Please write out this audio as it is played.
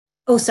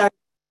Oh, sorry.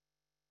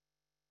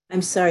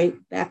 I'm sorry.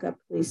 Back up,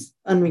 please.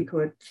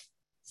 Unrecord.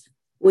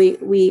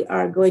 We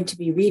are going to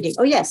be reading.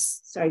 Oh,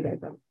 yes. Sorry, guys.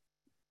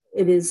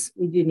 It is.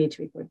 We do need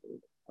to record the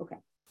reading. Okay.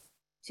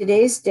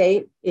 Today's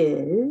date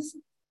is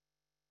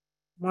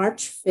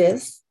March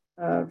 5th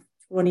of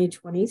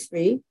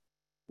 2023.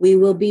 We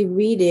will be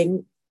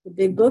reading the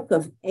Big Book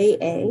of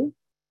AA,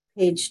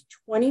 page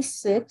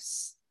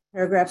 26,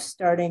 paragraph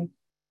starting,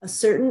 a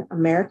certain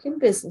American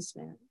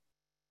businessman.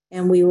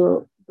 And we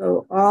will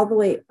go all the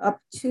way up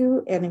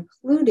to and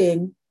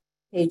including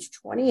page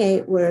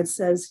 28, where it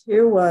says,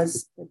 here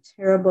was the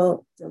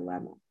terrible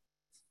dilemma.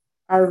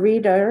 Our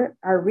reader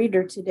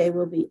today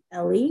will be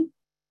Ellie,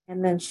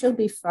 and then she'll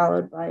be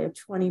followed by a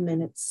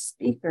 20-minute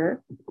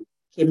speaker,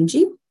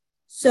 Kimji.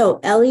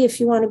 So Ellie, if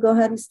you want to go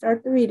ahead and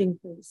start the reading,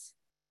 please.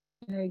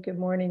 Hey, good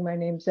morning. My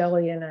name's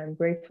Ellie, and I'm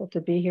grateful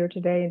to be here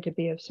today and to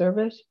be of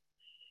service.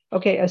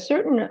 Okay, a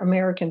certain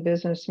American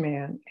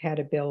businessman had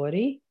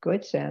ability,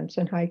 good sense,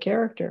 and high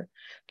character.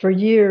 For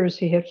years,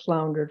 he had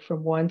floundered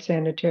from one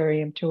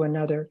sanitarium to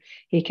another.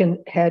 He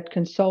had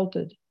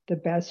consulted the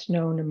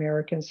best-known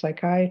American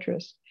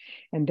psychiatrist,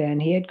 and then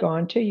he had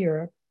gone to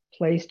Europe,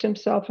 placed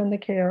himself in the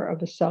care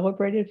of a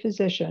celebrated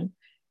physician,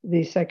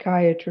 the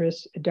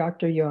psychiatrist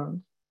Dr.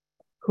 Jung,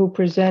 who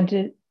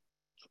prescribed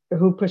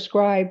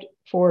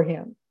for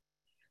him.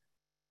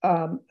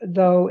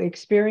 Though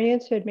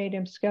experience had made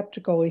him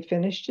skeptical, he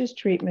finished his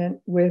treatment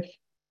with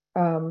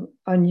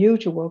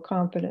unusual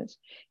confidence.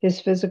 His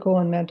physical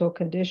and mental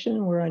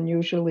condition were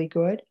unusually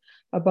good.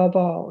 Above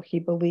all, he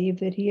believed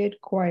that he had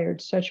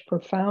acquired such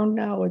profound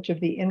knowledge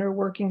of the inner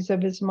workings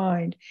of his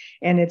mind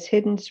and its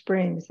hidden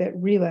springs that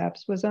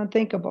relapse was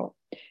unthinkable.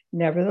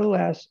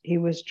 Nevertheless, he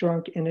was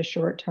drunk in a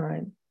short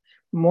time.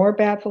 More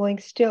baffling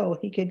still,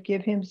 he could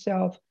give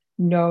himself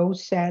no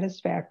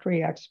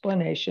satisfactory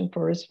explanation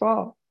for his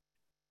fall.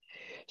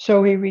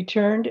 So he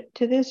returned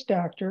to this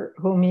doctor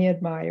whom he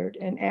admired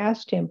and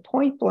asked him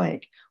point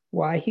blank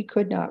why he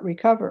could not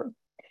recover.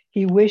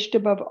 He wished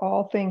above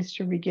all things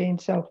to regain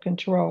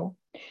self-control.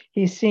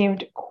 He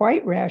seemed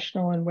quite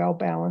rational and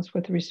well-balanced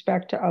with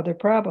respect to other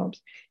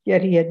problems,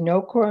 yet he had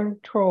no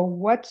control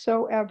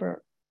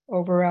whatsoever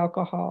over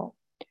alcohol.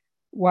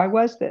 Why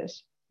was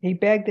this? He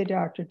begged the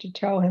doctor to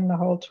tell him the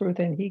whole truth,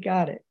 and he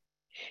got it.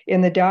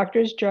 In the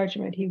doctor's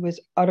judgment, he was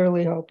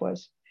utterly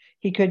hopeless.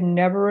 He could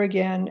never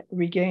regain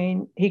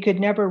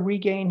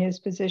his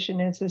position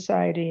in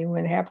society and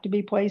would have to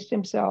be placed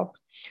himself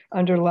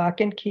under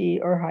lock and key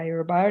or hire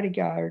a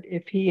bodyguard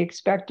if he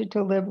expected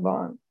to live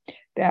long.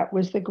 That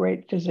was the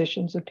great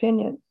physician's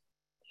opinion.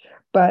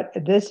 But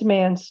this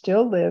man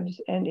still lives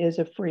and is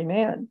a free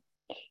man.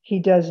 He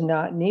does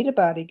not need a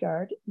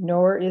bodyguard,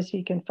 nor is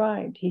he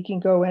confined. He can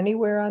go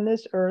anywhere on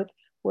this earth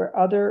where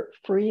other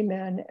free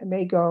men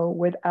may go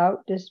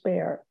without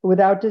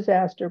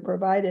disaster,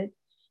 provided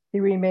he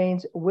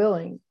remains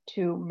willing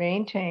to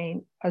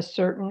maintain a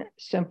certain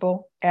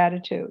simple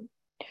attitude.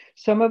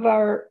 Some of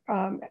our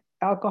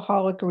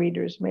alcoholic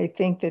readers may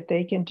think that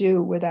they can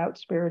do without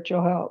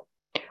spiritual help.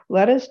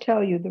 Let us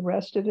tell you the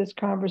rest of this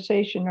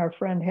conversation our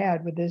friend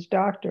had with his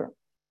doctor.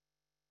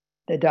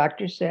 The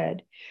doctor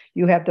said,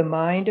 "You have the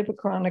mind of a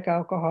chronic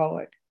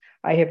alcoholic.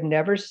 I have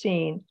never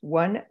seen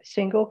one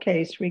single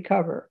case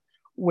recover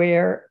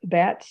where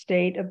that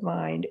state of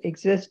mind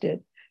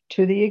existed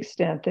to the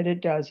extent that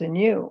it does in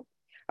you."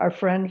 Our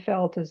friend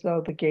felt as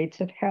though the gates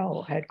of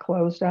hell had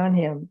closed on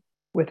him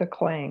with a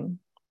clang.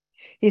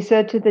 He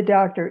said to the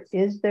doctor,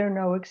 "Is there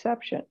no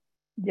exception?"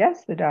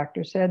 "Yes," the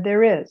doctor said,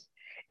 "there is.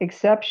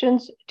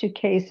 Exceptions to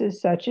cases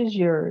such as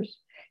yours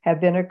have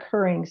been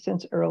occurring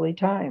since early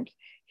times.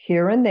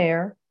 Here and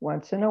there,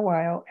 once in a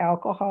while,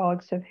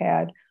 alcoholics have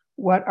had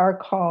what are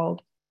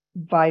called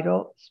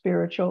vital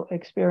spiritual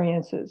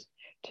experiences.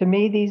 To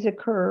me, these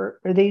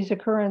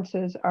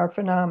occurrences are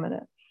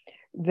phenomena.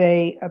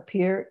 They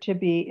appear to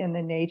be in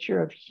the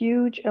nature of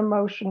huge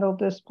emotional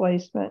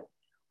displacement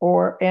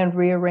and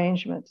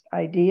rearrangements,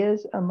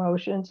 ideas,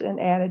 emotions, and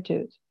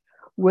attitudes,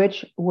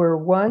 which were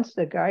once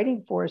the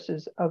guiding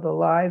forces of the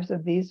lives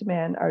of these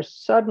men, are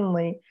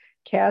suddenly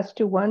cast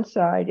to one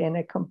side, and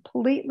a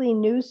completely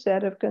new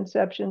set of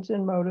conceptions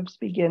and motives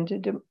begin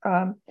to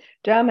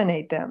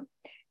dominate them.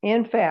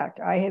 In fact,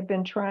 I have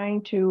been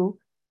trying to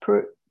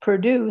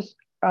produce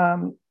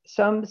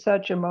some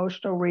such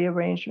emotional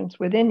rearrangements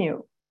within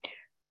you.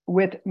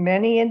 With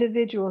many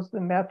individuals,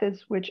 the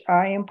methods which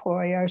I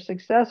employ are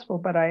successful,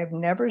 but I have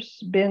never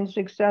been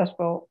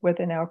successful with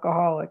an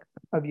alcoholic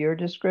of your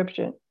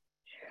description."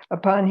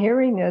 Upon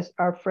hearing this,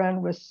 our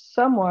friend was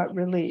somewhat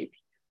relieved,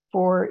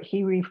 for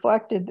he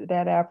reflected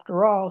that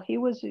after all, he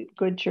was a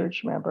good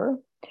church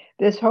member.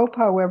 This hope,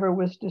 however,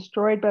 was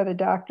destroyed by the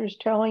doctors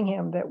telling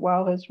him that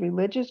while his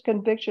religious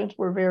convictions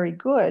were very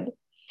good,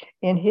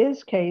 in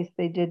his case,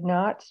 they did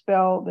not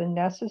spell the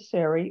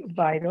necessary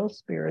vital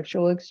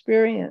spiritual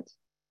experience.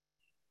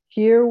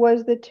 Here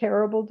was the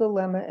terrible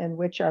dilemma in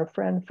which our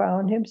friend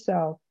found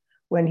himself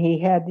when he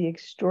had the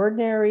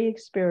extraordinary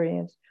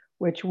experience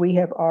which we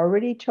have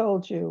already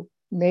told you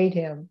made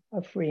him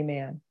a free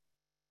man.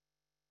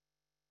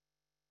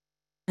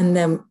 And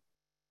then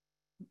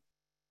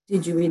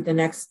did you read the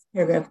next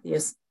paragraph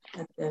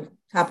at the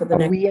top of the Are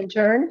next? we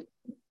adjourned?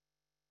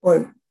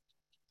 Or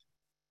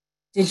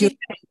did you?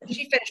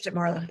 She finished it,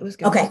 Marla. It was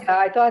good. Okay.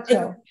 I thought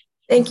so.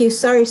 Thank you.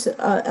 Sorry,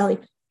 Ellie.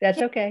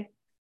 That's okay.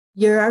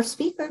 You're our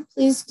speaker,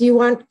 please. Do you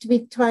want to be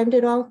timed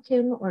at all,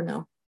 Kim, or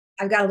no?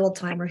 I've got a little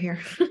timer here.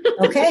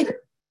 Okay.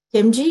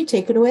 Kim G,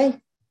 take it away.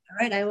 All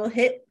right, I will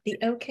hit the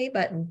OK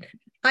button.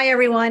 Hi,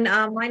 everyone.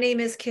 My name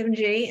is Kim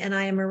G, and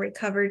I am a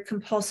recovered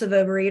compulsive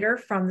overeater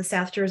from the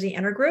South Jersey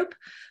Intergroup.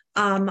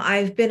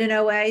 I've been in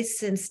OA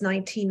since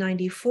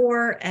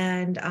 1994,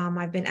 and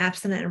I've been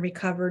abstinent and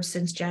recovered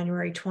since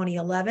January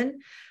 2011.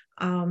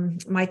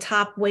 My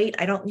top weight,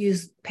 I don't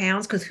use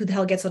pounds because who the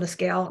hell gets on a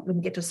scale when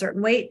you get to a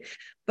certain weight,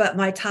 but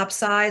my top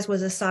size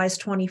was a size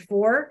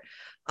 24.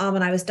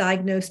 And I was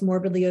diagnosed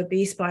morbidly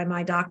obese by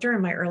my doctor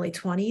in my early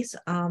 20s.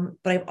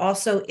 But I've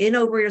also, in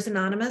Overeaters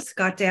Anonymous,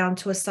 got down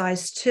to a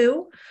size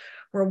 2,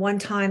 where one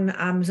time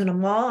I was in a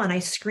mall and I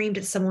screamed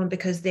at someone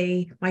because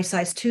my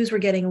size 2s were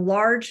getting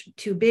large,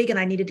 too big, and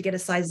I needed to get a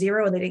size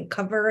 0, and they didn't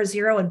cover a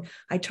 0, and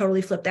I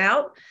totally flipped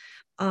out.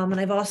 And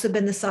I've also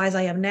been the size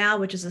I am now,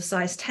 which is a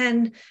size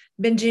 10,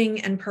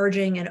 binging and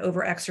purging and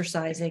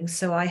over-exercising.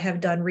 So I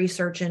have done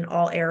research in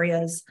all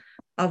areas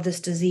of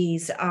this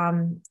disease.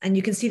 And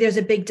you can see there's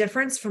a big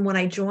difference from when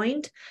I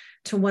joined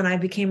to when I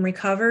became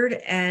recovered.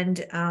 And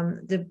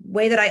the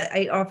way that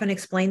I often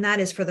explain that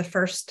is for the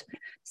first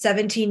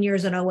 17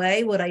 years in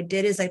OA, what I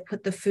did is I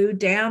put the food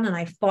down and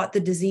I fought the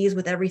disease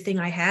with everything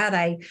I had.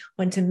 I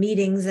went to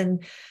meetings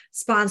and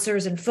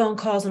sponsors and phone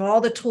calls and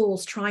all the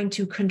tools trying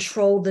to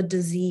control the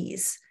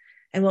disease.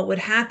 And what would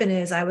happen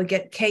is I would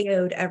get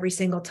KO'd every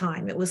single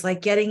time. It was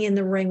like getting in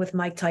the ring with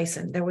Mike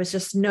Tyson. There was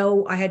just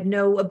I had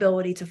no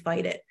ability to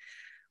fight it.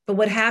 But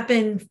what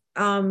happened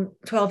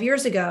 12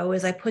 years ago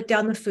is I put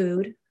down the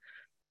food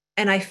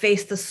and I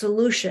faced the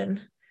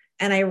solution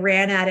and I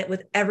ran at it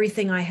with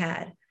everything I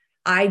had.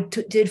 I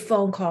did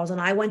phone calls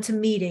and I went to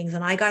meetings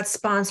and I got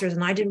sponsors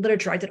and I did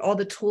literature. I did all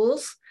the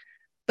tools,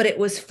 but it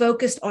was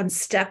focused on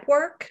step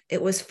work.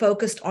 It was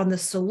focused on the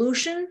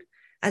solution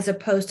as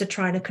opposed to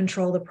trying to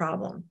control the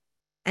problem.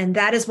 And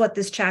that is what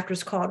this chapter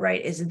is called,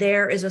 right?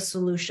 There is a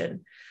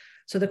solution.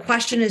 So the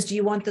question is, do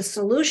you want the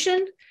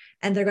solution?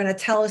 And they're going to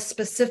tell us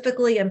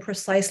specifically and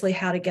precisely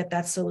how to get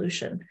that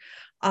solution.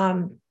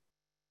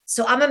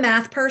 So I'm a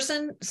math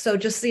person. So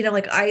just,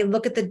 like I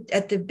look at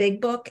the big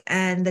book,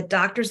 and the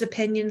doctor's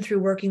opinion through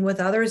working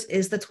with others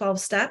is the 12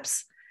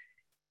 steps.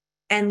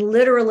 And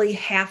literally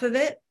half of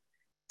it,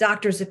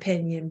 doctor's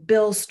opinion,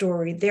 Bill's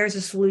story, there's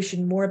a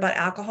solution, more about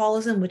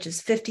alcoholism, which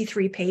is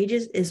 53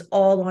 pages, is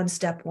all on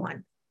step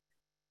 1.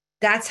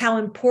 That's how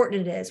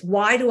important it is.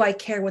 Why do I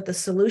care what the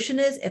solution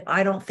is if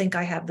I don't think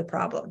I have the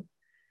problem?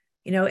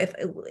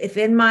 If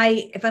in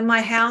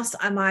my house,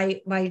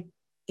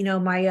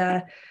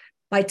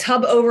 my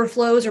tub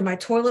overflows or my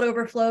toilet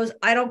overflows,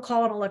 I don't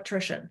call an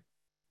electrician,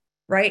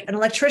 right? An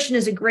electrician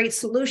is a great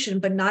solution,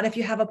 but not if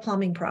you have a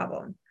plumbing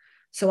problem.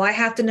 So I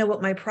have to know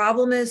what my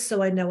problem is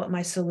so I know what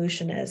my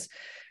solution is.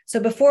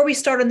 So before we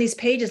start on these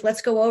pages,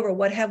 let's go over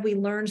what have we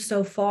learned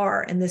so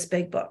far in this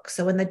big book.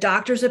 So in the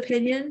doctor's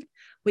opinion,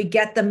 we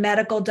get the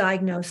medical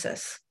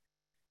diagnosis.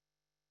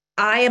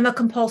 I am a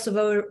compulsive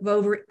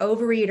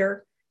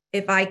overeater.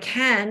 If I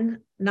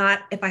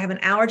have an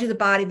allergy to the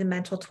body, the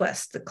mental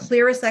twist. The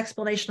clearest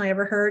explanation I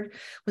ever heard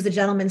was a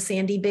gentleman,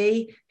 Sandy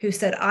B., who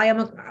said,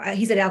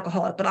 he's an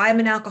alcoholic, but I am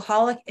an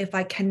alcoholic if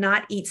I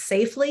cannot eat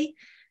safely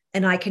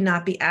and I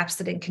cannot be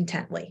abstinent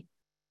contently.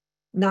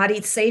 Not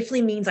eat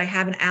safely means I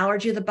have an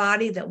allergy to the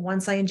body that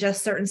once I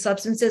ingest certain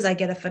substances, I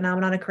get a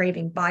phenomenon of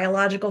craving.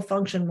 Biological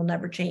function will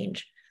never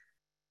change.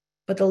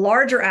 But the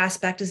larger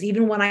aspect is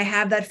even when I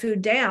have that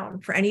food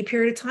down for any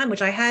period of time,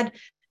 which I had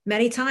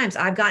many times,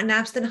 I've gotten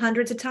abstinent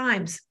hundreds of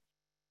times.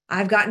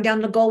 I've gotten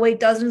down to goal weight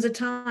dozens of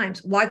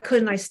times. Why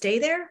couldn't I stay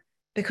there?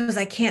 Because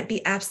I can't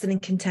be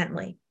abstinent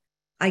contently.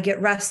 I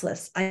get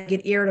restless. I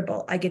get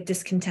irritable. I get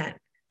discontent.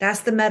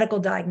 That's the medical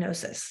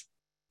diagnosis.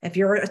 If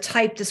you're a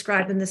type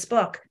described in this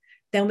book,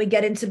 then we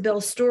get into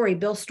Bill's story.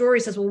 Bill's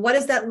story says, well, what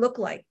does that look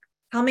like?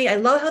 Tell me. I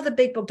love how the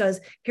big book does.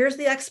 Here's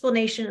the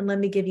explanation, and let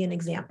me give you an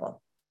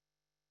example.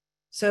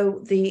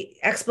 So the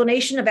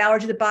explanation of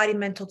allergy to the body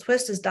mental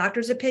twist is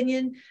doctor's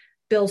opinion.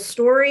 Bill's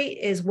story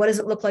is, what does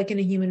it look like in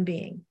a human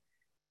being?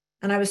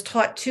 And I was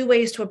taught 2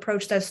 ways to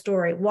approach that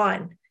story.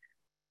 1,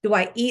 do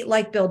I eat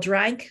like Bill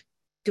drank?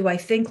 Do I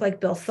think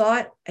like Bill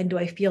thought? And do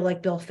I feel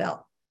like Bill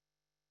felt?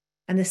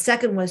 And the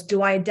second was,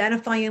 do I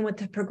identify in with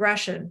the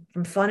progression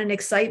from fun and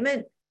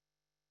excitement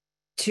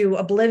to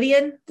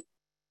oblivion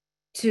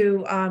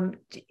to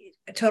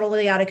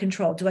totally out of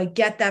control? Do I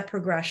get that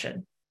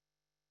progression?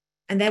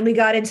 And then we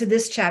got into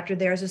this chapter,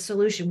 there's a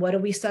solution. What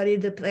have we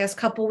studied the last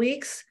couple of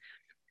weeks?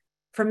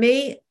 For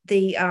me,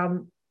 the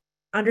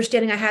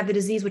understanding I have the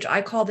disease, which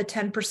I call the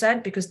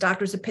 10%, because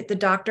the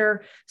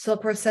doctor,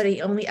 Silkworth, said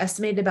he only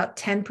estimated about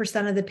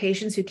 10% of the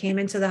patients who came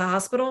into the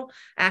hospital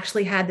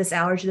actually had this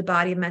allergy to the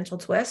body and mental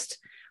twist.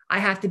 I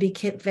have to be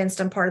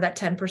convinced I'm part of that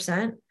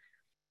 10%.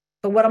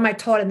 But what am I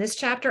taught in this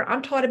chapter?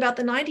 I'm taught about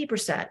the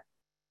 90%.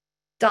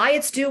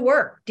 Diets do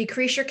work.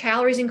 Decrease your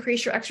calories,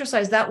 increase your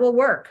exercise. That will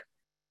work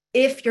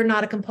if you're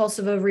not a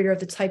compulsive overeater of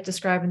the type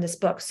described in this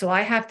book. So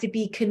I have to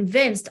be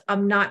convinced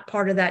I'm not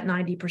part of that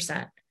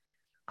 90%.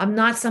 I'm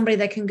not somebody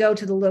that can go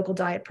to the local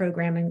diet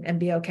program and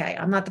be okay.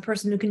 I'm not the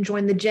person who can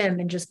join the gym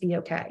and just be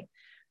okay.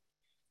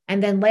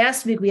 And then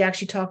last week, we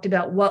actually talked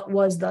about what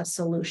was the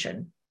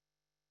solution.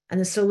 And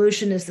the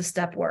solution is the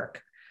step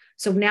work.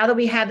 So now that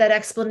we have that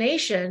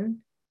explanation,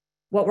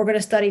 what we're going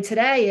to study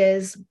today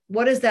is,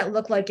 what does that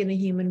look like in a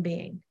human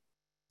being?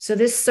 So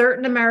this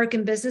certain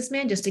American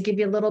businessman, just to give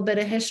you a little bit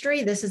of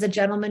history, this is a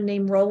gentleman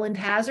named Roland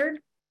Hazard.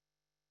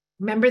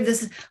 Remember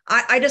this,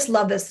 I just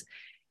love this.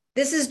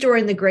 This is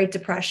during the Great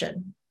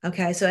Depression.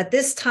 Okay, so at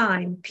this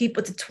time,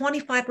 it's a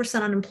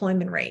 25%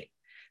 unemployment rate.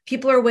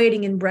 People are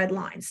waiting in bread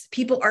lines.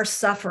 People are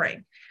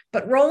suffering.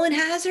 But Roland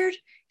Hazard,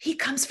 he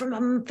comes from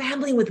a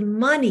family with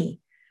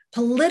money,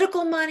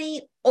 political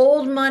money,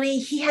 old money.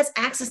 He has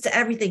access to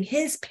everything.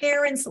 His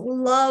parents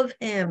love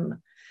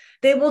him.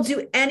 They will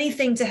do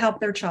anything to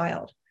help their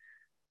child.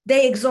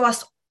 They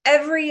exhaust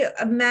every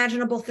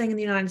imaginable thing in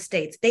the United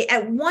States.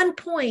 At one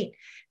point,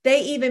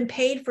 they even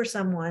paid for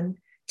someone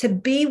to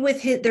be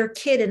with their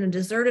kid in a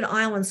deserted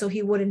island so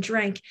he wouldn't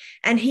drink.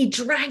 And he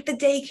drank the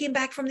day he came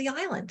back from the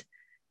island.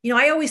 You know,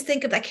 I always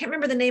think of, I can't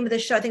remember the name of the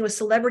show. I think it was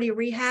Celebrity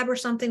Rehab or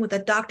something with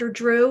that Dr.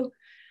 Drew.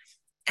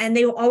 And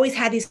they always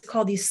had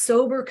these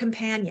sober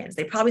companions.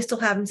 They probably still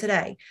have them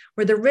today,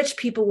 where the rich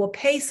people will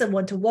pay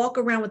someone to walk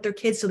around with their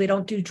kids so they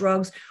don't do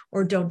drugs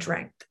or don't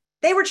drink.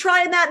 They were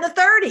trying that in the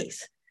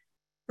 30s,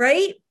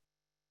 right?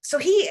 So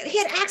he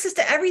had access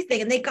to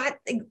everything. And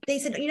they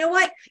said, you know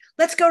what?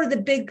 Let's go to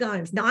the big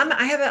guns. Now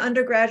I have an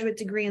undergraduate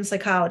degree in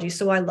psychology,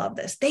 so I love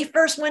this. They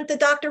first went to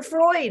Dr.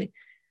 Freud,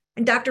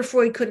 and Dr.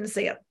 Freud couldn't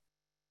see him.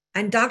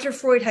 And Dr.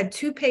 Freud had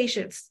two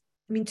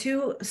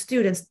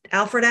students,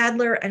 Alfred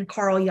Adler and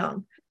Carl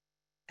Jung.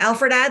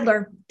 Alfred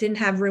Adler didn't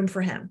have room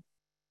for him.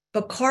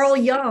 But Carl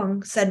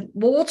Jung said,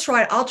 well,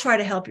 I'll try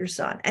to help your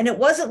son. And it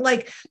wasn't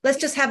like, let's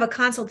just have a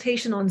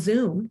consultation on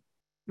Zoom,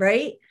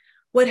 right?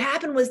 What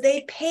happened was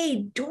they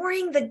paid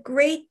during the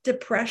Great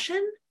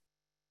Depression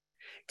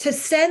to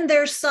send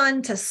their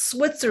son to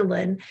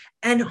Switzerland,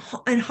 and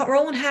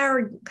Roland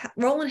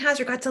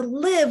Hazard got to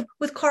live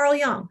with Carl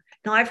Jung.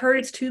 Now, I've heard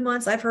it's 2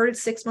 months, I've heard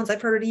it's 6 months,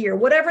 I've heard it a year,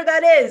 whatever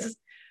that is,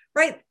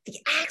 right? The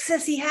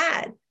access he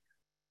had.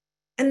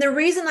 And the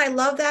reason I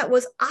love that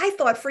was I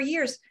thought for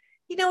years,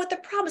 you know what, the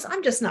problem is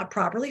I'm just not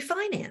properly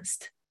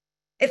financed.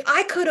 If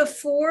I could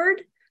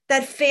afford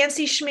that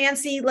fancy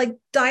schmancy like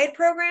diet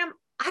program,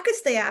 I could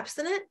stay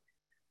abstinent.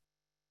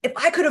 If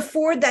I could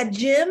afford that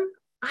gym,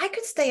 I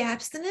could stay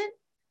abstinent.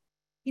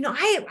 You know,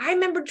 I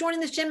remember joining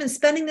this gym and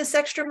spending this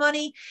extra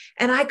money,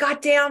 and I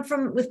got down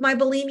with my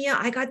bulimia,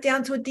 I got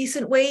down to a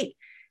decent weight,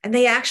 and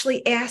they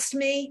actually asked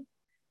me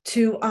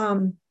to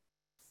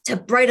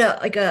write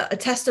a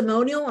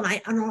testimonial,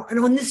 and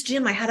on this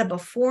gym, I had a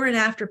before and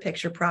after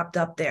picture propped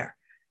up there,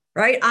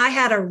 right? I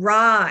had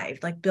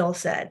arrived, like Bill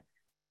said.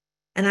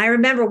 And I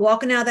remember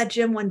walking out of that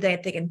gym one day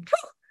thinking,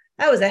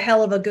 that was a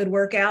hell of a good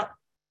workout.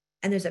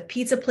 And there's a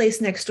pizza place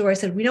next door. I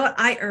said, you know what?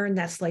 I earned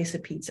that slice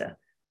of pizza.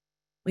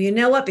 Well, you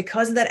know what?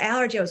 Because of that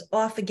allergy, I was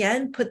off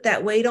again, put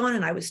that weight on,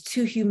 and I was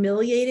too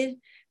humiliated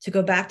to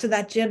go back to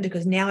that gym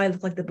because now I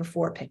look like the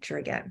before picture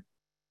again,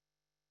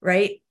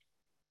 right?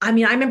 I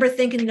mean, I remember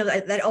thinking, you know,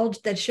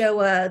 that show,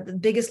 The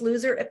Biggest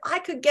Loser. If I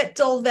could get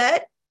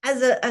Dolvett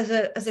as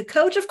a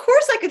coach, of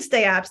course I could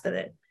stay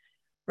abstinent,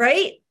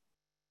 right?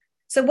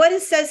 So what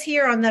it says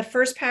here on that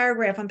first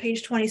paragraph on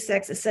page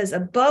 26, it says,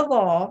 above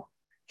all,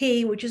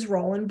 he, which is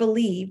Roland,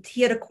 believed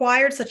he had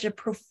acquired such a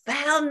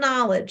profound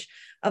knowledge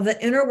of the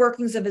inner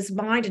workings of his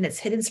mind and its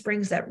hidden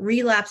springs that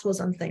relapse was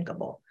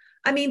unthinkable.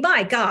 I mean,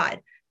 my God,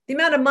 the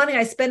amount of money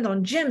I spend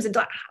on gyms, and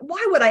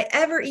why would I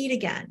ever eat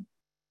again?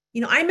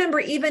 You know, I remember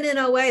even in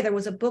OA, there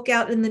was a book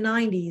out in the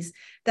 90s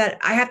that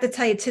I have to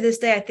tell you to this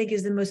day, I think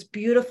is the most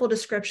beautiful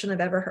description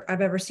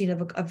I've ever seen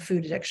of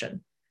food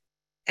addiction.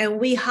 And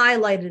we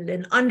highlighted it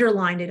and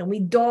underlined it, and we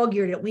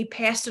dog-eared it, and we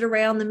passed it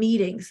around the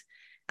meetings.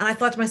 And I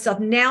thought to myself,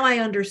 now I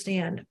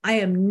understand. I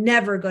am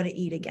never going to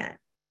eat again.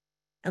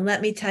 And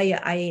let me tell you,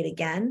 I ate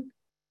again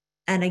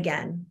and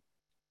again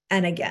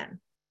and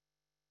again.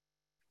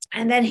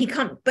 And then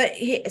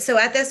so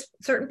at this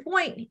certain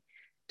point,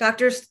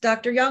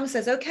 Dr. Young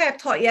says, okay, I've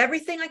taught you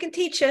everything I can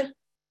teach you.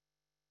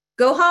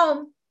 Go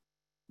home.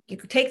 You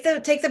can take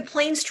the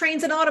planes,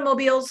 trains, and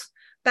automobiles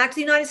back to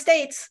the United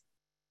States.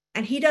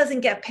 And he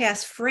doesn't get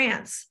past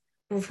France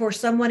before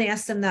someone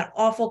asks him that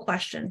awful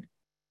question.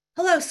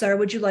 Hello, sir,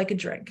 would you like a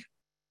drink?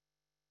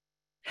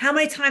 How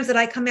many times did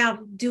I come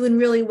out doing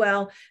really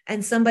well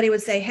and somebody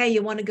would say, hey,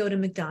 you want to go to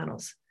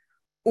McDonald's?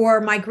 Or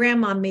my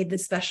grandma made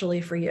this specially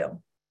for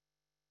you.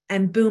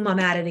 And boom, I'm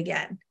at it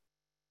again.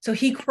 So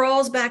he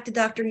crawls back to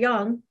Dr.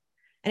 Young,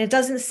 and it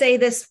doesn't say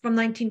this from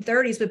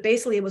 1930s, but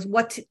basically it was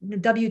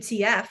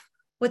WTF,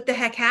 what the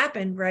heck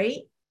happened, right?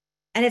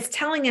 And it's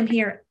telling him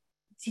here,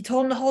 he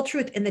told him the whole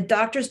truth. In the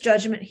doctor's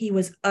judgment, he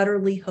was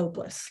utterly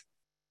hopeless.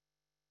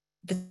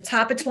 At the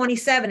top of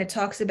 27, it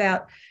talks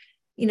about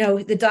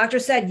The doctor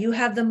said, you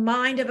have the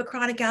mind of a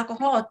chronic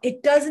alcoholic.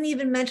 It doesn't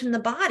even mention the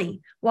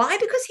body. Why?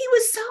 Because he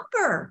was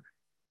sober.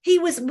 He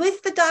was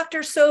with the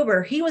doctor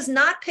sober. He was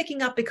not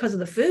picking up because of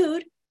the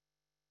food.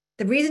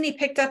 The reason he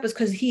picked up is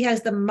because he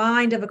has the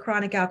mind of a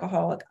chronic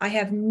alcoholic. I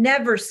have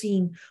never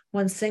seen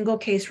one single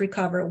case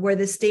recover where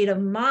the state of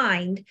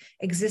mind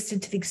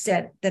existed to the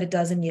extent that it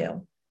does in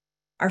you.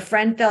 Our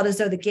friend felt as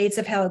though the gates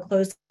of hell had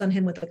closed on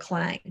him with a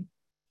clang.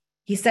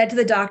 He said to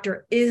the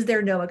doctor, is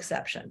there no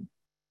exception?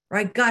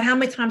 Right? God, how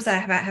many times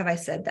have I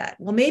said that?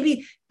 Well,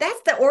 maybe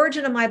that's the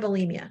origin of my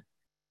bulimia.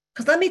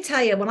 Because let me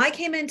tell you, when I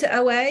came into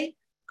OA,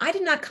 I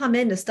did not come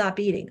in to stop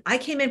eating. I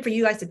came in for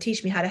you guys to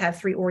teach me how to have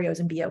 3 Oreos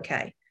and be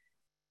okay.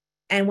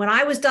 And when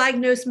I was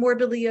diagnosed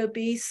morbidly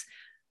obese,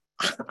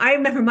 I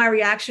remember my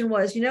reaction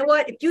was, you know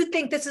what? If you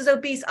think this is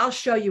obese, I'll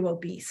show you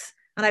obese.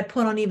 And I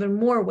put on even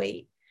more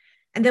weight.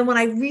 And then when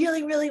I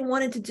really, really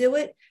wanted to do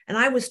it, and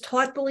I was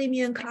taught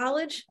bulimia in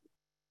college,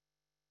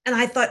 and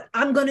I thought,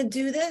 I'm going to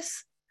do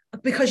this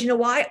because you know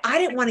why? I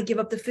didn't want to give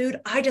up the food.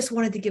 I just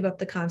wanted to give up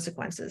the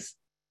consequences.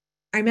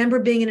 I remember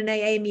being in an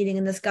AA meeting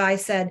and this guy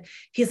said,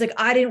 he's like,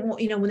 I didn't want,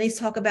 when they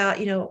talk about,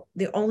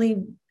 the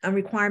only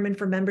requirement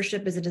for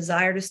membership is a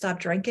desire to stop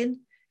drinking.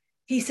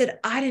 He said,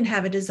 I didn't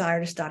have a desire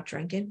to stop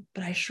drinking,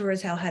 but I sure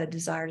as hell had a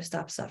desire to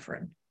stop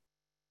suffering.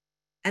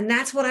 And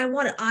that's what I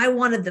wanted. I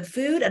wanted the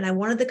food and I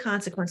wanted the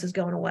consequences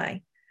going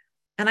away.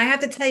 And I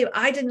have to tell you,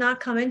 I did not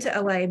come into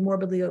OA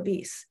morbidly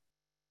obese.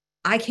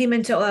 I came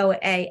into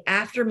OA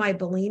after my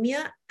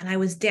bulimia and I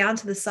was down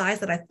to the size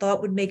that I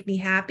thought would make me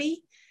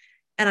happy.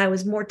 And I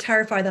was more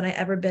terrified than I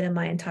ever been in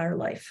my entire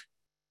life.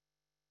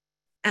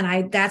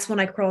 And that's when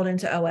I crawled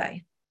into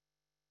OA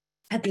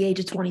at the age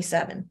of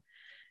 27.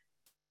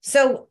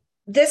 So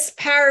this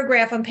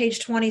paragraph on page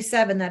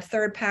 27, that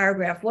third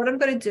paragraph, what I'm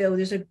going to do,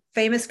 there's a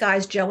famous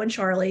guys, Joe and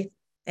Charlie,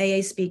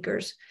 AA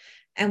speakers.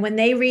 And when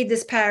they read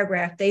this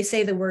paragraph, they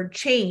say the word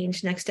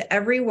change next to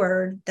every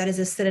word that is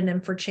a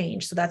synonym for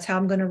change. So that's how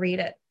I'm going to read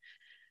it.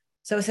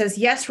 So it says,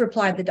 yes,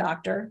 replied the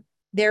doctor.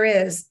 There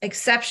is.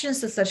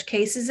 Exceptions to such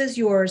cases as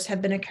yours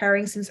have been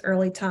occurring since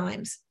early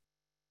times.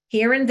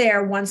 Here and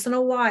there, once in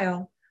a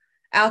while,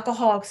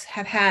 alcoholics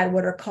have had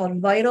what are called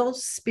vital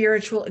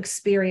spiritual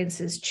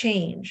experiences,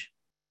 change.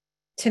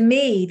 To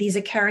me, these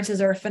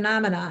occurrences are a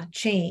phenomena,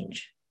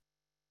 change.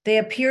 They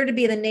appear to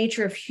be the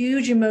nature of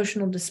huge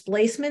emotional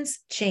displacements,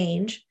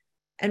 change,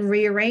 and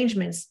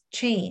rearrangements,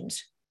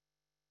 change.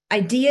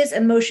 Ideas,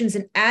 emotions,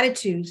 and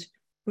attitudes,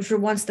 which were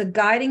once the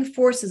guiding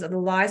forces of the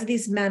lives of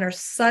these men, are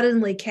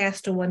suddenly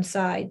cast to one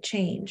side,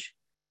 change.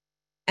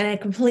 And a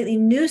completely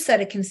new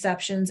set of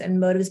conceptions and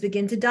motives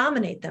begin to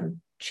dominate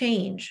them,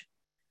 change.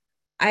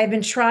 I have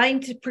been trying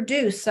to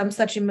produce some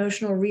such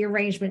emotional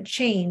rearrangement,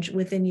 change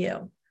within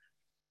you.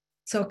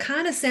 So it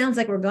kind of sounds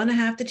like we're going to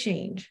have to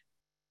change.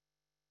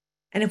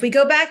 And if we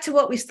go back to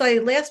what we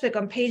studied last week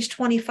on page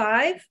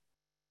 25,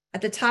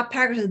 at the top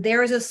paragraph,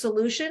 there is a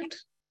solution.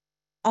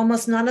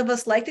 Almost none of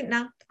us liked it.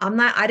 Now,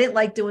 I didn't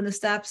like doing the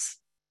steps.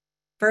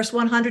 First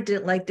 100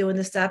 didn't like doing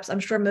the steps. I'm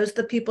sure most of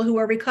the people who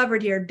are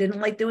recovered here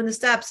didn't like doing the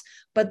steps,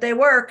 but they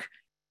work.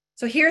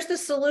 So here's the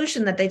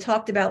solution that we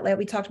talked about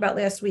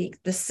last week.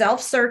 The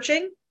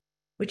self-searching,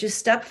 which is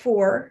step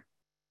 4.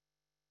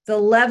 The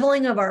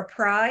leveling of our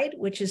pride,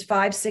 which is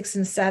 5, 6,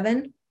 and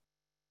 7.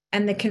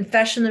 And the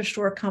confession of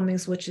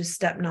shortcomings, which is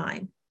step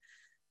 9.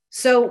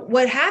 So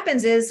what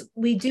happens is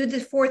we do the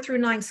 4 through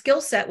 9 skill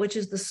set, which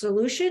is the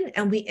solution,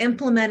 and we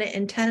implement it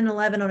in 10 and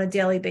 11 on a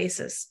daily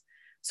basis.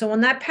 So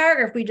on that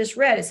paragraph we just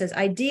read, it says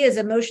ideas,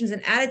 emotions,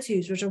 and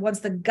attitudes, which are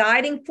once the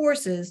guiding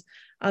forces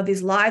of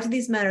these lives of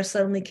these men, are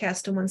suddenly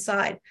cast to one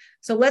side.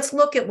 So let's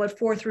look at what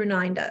 4 through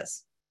 9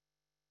 does.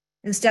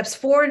 In steps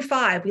 4 and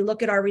 5, we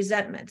look at our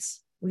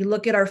resentments. We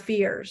look at our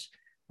fears.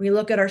 We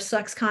look at our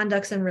sex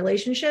conducts and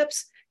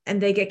relationships, and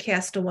they get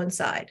cast to one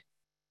side.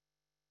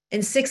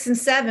 In 6 and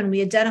 7,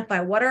 we identify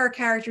what are our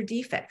character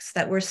defects,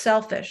 that we're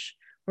selfish,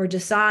 we're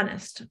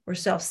dishonest, we're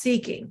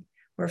self-seeking,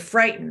 we're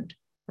frightened,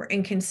 we're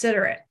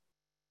inconsiderate,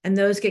 and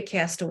those get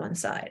cast to one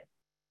side.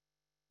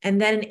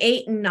 And then in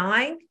 8 and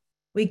 9,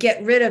 we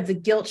get rid of the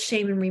guilt,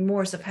 shame, and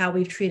remorse of how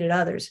we've treated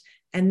others,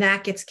 and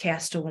that gets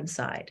cast to one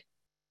side.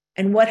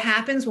 And what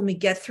happens when we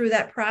get through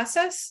that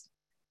process?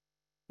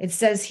 It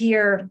says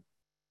here,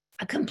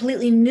 a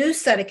completely new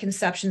set of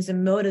conceptions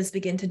and motives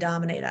begin to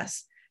dominate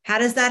us. How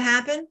does that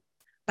happen?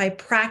 By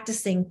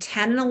practicing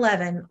 10 and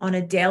 11 on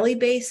a daily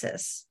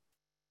basis,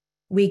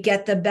 we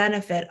get the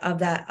benefit of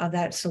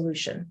that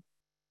solution.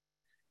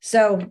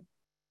 So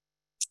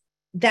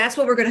that's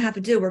what we're going to have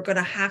to do. We're going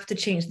to have to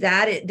change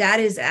that. That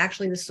is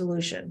actually the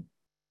solution,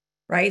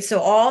 right? So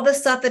all the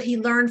stuff that he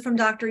learned from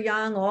Dr.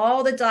 Young,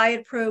 all the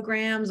diet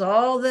programs,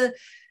 all the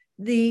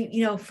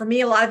for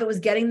me, a lot of it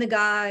was getting the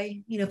guy.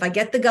 If I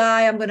get the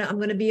guy, I'm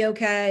gonna be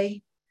okay.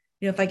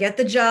 If I get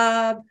the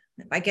job,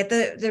 if I get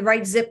the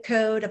right zip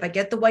code, if I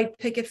get the white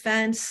picket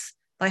fence,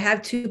 if I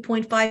have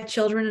 2.5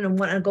 children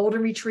and a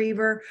golden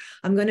retriever,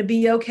 I'm gonna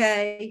be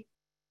okay.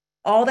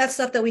 All that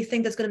stuff that we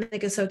think that's gonna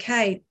make us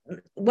okay.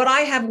 What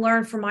I have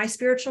learned from my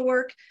spiritual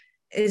work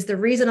is the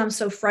reason I'm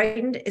so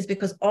frightened is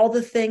because all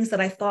the things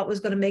that I thought was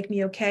going to make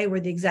me okay were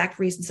the exact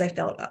reasons I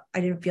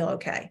didn't feel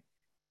okay.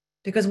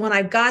 Because when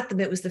I got them,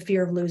 it was the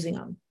fear of losing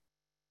them.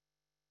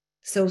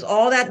 So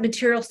all that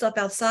material stuff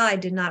outside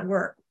did not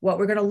work. What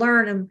we're going to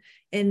learn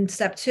in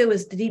step 2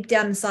 is deep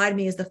down inside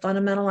me is the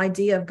fundamental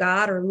idea of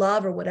God or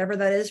love or whatever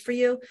that is for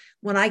you.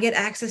 When I get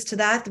access to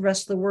that, the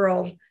rest of the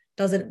world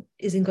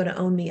isn't going to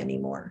own me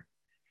anymore.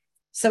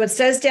 So it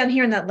says down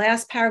here in that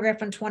last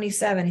paragraph on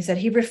 27, he said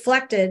he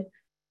reflected,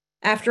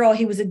 after all,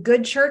 he was a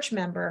good church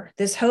member.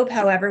 This hope,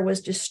 however,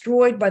 was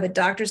destroyed by the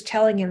doctors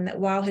telling him that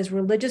while his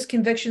religious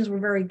convictions were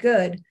very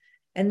good,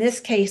 in this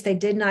case, they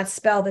did not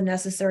spell the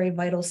necessary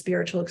vital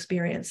spiritual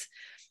experience.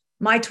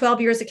 My 12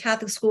 years at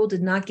Catholic school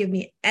did not give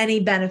me any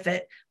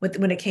benefit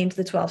when it came to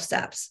the 12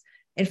 steps.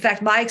 In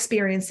fact, my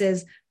experience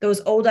is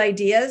those old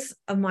ideas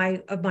of my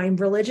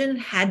religion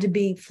had to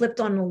be flipped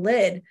on the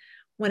lid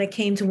when it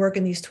came to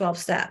working these 12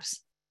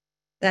 steps.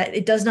 That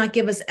it does not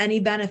give us any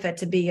benefit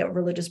to be a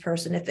religious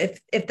person.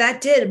 If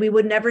that did, we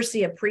would never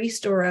see a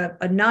priest or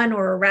a nun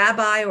or a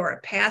rabbi or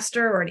a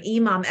pastor or an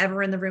imam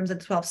ever in the rooms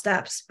at 12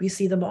 steps. We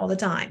see them all the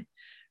time,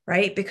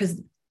 right?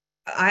 Because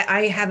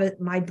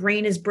my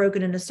brain is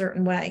broken in a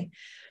certain way.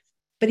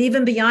 But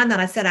even beyond that,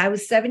 I said I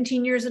was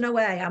 17 years in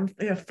OA. I'm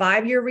in a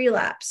 5-year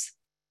relapse.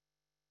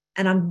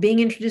 And I'm being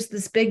introduced to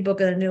this big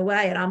book in a new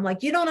way. And I'm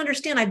like, you don't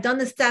understand. I've done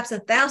the steps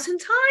 1,000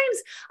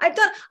 times. I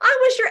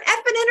was your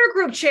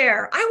effing intergroup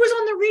chair. I was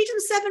on the Region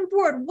 7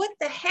 board. What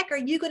the heck are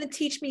you going to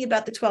teach me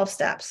about the 12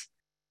 steps?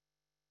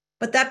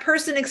 But that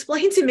person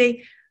explained to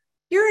me,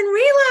 you're in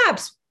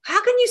relapse.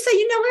 How can you say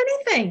you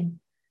know anything?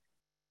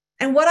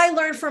 And what I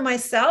learned for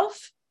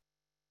myself,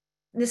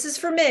 this is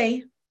for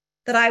me,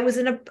 that I was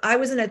in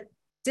a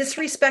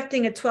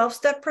disrespecting a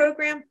 12-step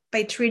program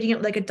by treating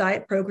it like a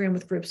diet program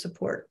with group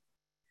support.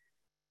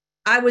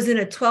 I was in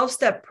a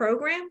 12-step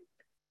program,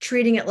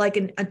 treating it like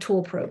a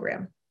tool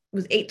program. It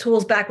was 8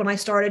 tools back when I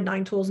started,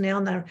 9 tools now.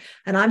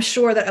 And I'm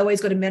sure that OA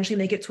is going to eventually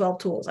make it 12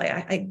 tools.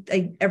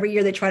 Every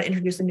year they try to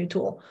introduce a new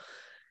tool.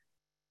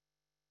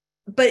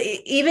 But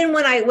even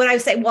when I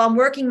say, well, I'm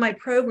working my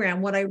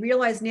program, what I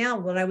realize now,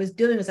 what I was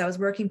doing is I was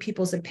working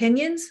people's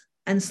opinions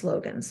and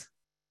slogans.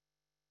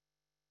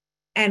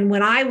 And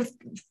when I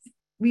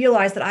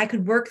realized that I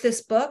could work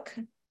this book,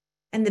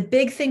 and the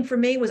big thing for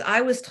me was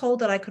I was told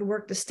that I could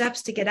work the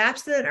steps to get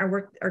abstinent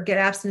or get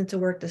abstinent to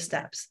work the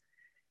steps.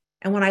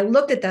 And when I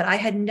looked at that, I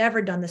had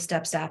never done the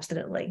steps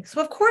abstinently.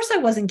 So of course I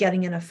wasn't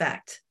getting an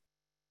effect,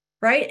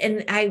 right?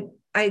 And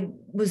I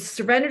was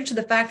surrendered to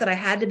the fact that I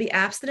had to be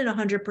abstinent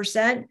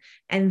 100%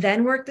 and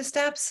then work the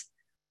steps.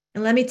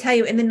 And let me tell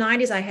you, in the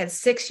 90s, I had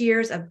 6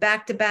 years of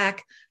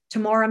back-to-back.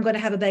 Tomorrow I'm going to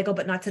have a bagel,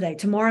 but not today.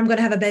 Tomorrow I'm going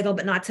to have a bagel,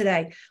 but not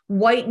today.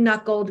 White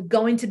knuckled,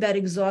 going to bed,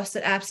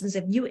 exhausted abstinence.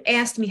 If you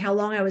asked me how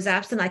long I was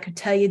abstinent, I could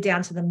tell you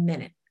down to the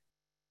minute.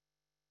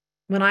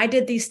 When I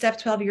did these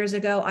steps 12 years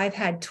ago, I've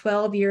had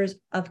 12 years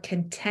of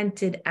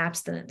contented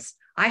abstinence.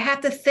 I have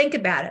to think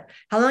about it.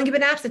 How long have you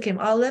been abstinent, Kim?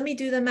 Oh, let me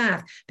do the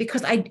math,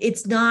 because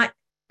it's not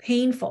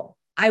painful.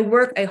 I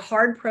work a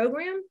hard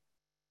program,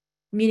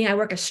 meaning I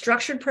work a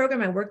structured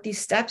program. I work these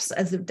steps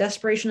as the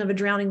desperation of a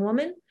drowning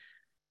woman.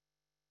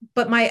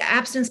 But my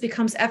abstinence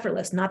becomes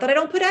effortless. Not that I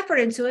don't put effort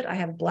into it. I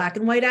have black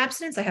and white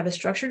abstinence. I have a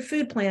structured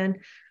food plan,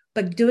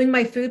 but doing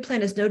my food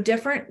plan is no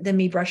different than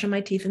me brushing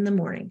my teeth in the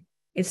morning.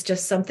 It's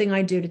just something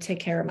I do to take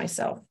care of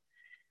myself.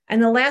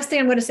 And the last thing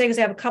I'm going to say, because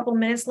I have a couple of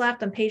minutes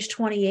left, on page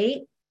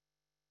 28,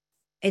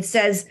 it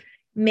says,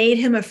 made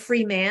him a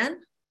free man.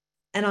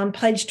 And on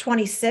page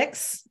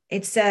 26,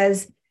 it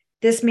says,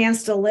 this man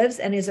still lives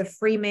and is a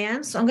free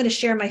man. So I'm going to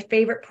share my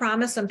favorite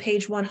promise on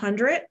page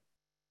 100.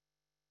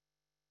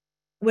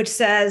 Which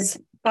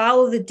says,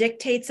 follow the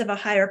dictates of a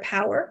higher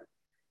power,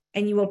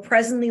 and you will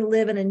presently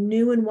live in a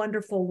new and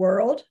wonderful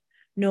world,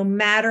 no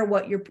matter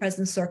what your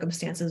present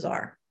circumstances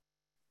are.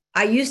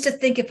 I used to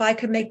think if I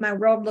could make my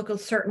world look a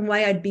certain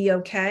way, I'd be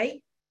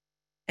okay.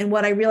 And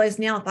what I realize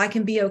now, if I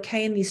can be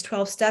okay in these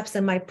 12 steps,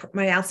 then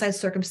my outside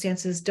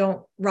circumstances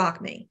don't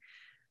rock me.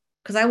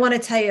 Because I want to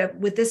tell you,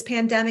 with this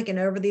pandemic and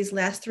over these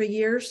last 3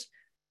 years,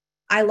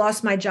 I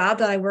lost my job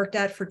that I worked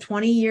at for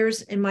 20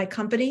 years in my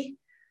company.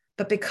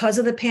 But because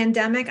of the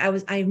pandemic, I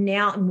was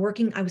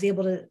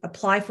able to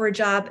apply for a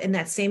job in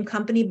that same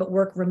company, but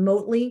work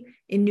remotely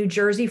in New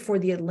Jersey for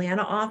the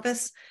Atlanta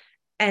office.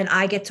 And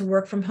I get to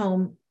work from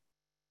home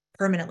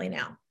permanently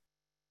now.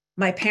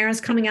 My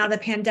parents coming out of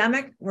the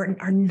pandemic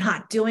are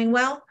not doing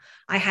well.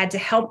 I had to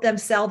help them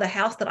sell the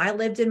house that I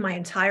lived in my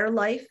entire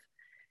life.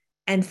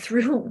 And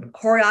through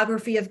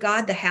choreography of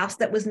God, the house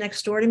that was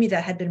next door to me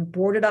that had been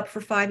boarded up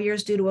for 5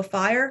 years due to a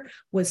fire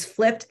was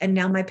flipped. And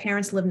now my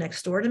parents live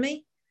next door to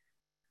me.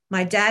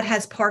 My dad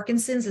has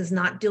Parkinson's, is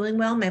not doing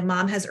well. My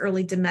mom has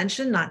early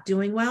dementia, not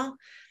doing well.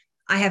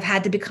 I have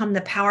had to become the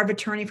power of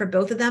attorney for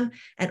both of them.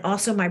 And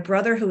also my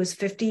brother, who is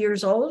 50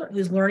 years old,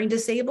 who's learning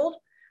disabled,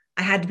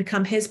 I had to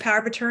become his power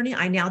of attorney.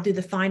 I now do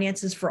the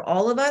finances for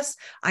all of us.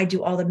 I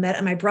do all the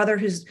my brother,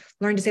 who's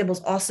learning disabled,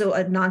 is also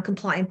a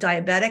non-compliant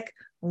diabetic.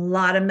 A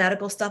lot of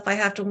medical stuff I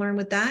have to learn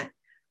with that.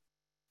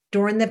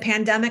 During the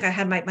pandemic, I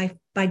had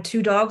my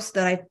two dogs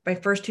my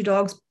first two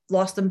dogs,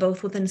 lost them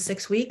both within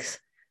 6 weeks.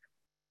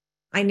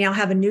 I now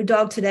have a new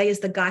dog. Today is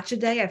the gotcha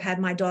day. I've had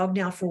my dog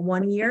now for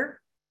 1 year,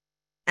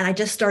 and I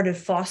just started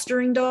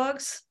fostering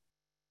dogs.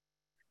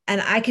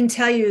 And I can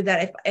tell you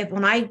that if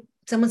when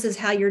someone says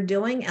how you're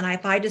doing, and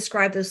if I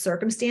describe those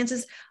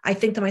circumstances, I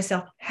think to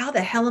myself, how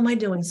the hell am I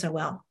doing so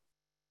well?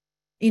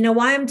 You know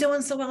why I'm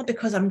doing so well?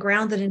 Because I'm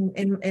grounded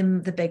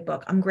in the big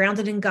book. I'm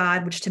grounded in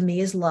God, which to me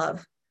is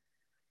love.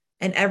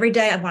 And every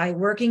day I'm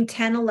working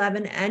 10,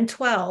 11, and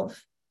 12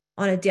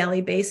 on a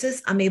daily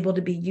basis, I'm able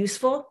to be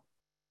useful.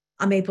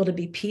 I'm able to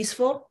be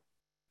peaceful.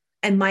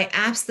 And my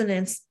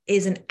abstinence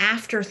is an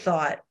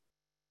afterthought,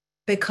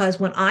 because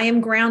when I am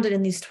grounded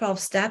in these 12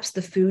 steps,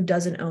 the food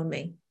doesn't own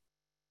me.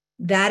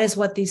 That is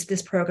what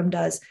this program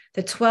does.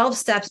 The 12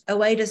 steps,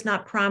 OA does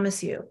not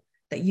promise you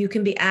that you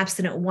can be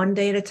abstinent one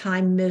day at a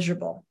time,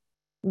 miserable,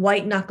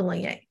 white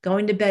knuckling it,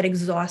 going to bed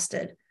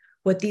exhausted.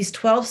 What these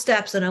 12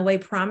 steps in OA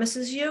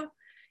promises you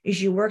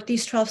is you work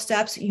these 12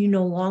 steps, you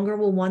no longer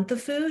will want the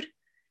food,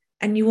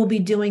 and you will be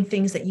doing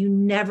things that you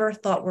never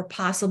thought were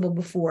possible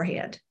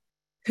beforehand.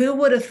 Who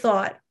would have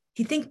thought?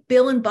 Do you think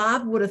Bill and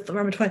Bob would have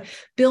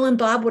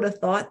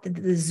thought that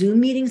the Zoom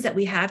meetings that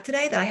we have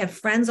today, that I have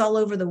friends all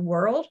over the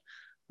world,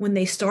 when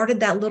they started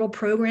that little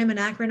program in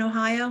Akron,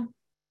 Ohio?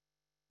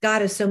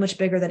 God is so much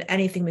bigger than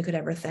anything we could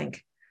ever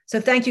think.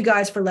 So thank you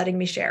guys for letting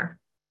me share.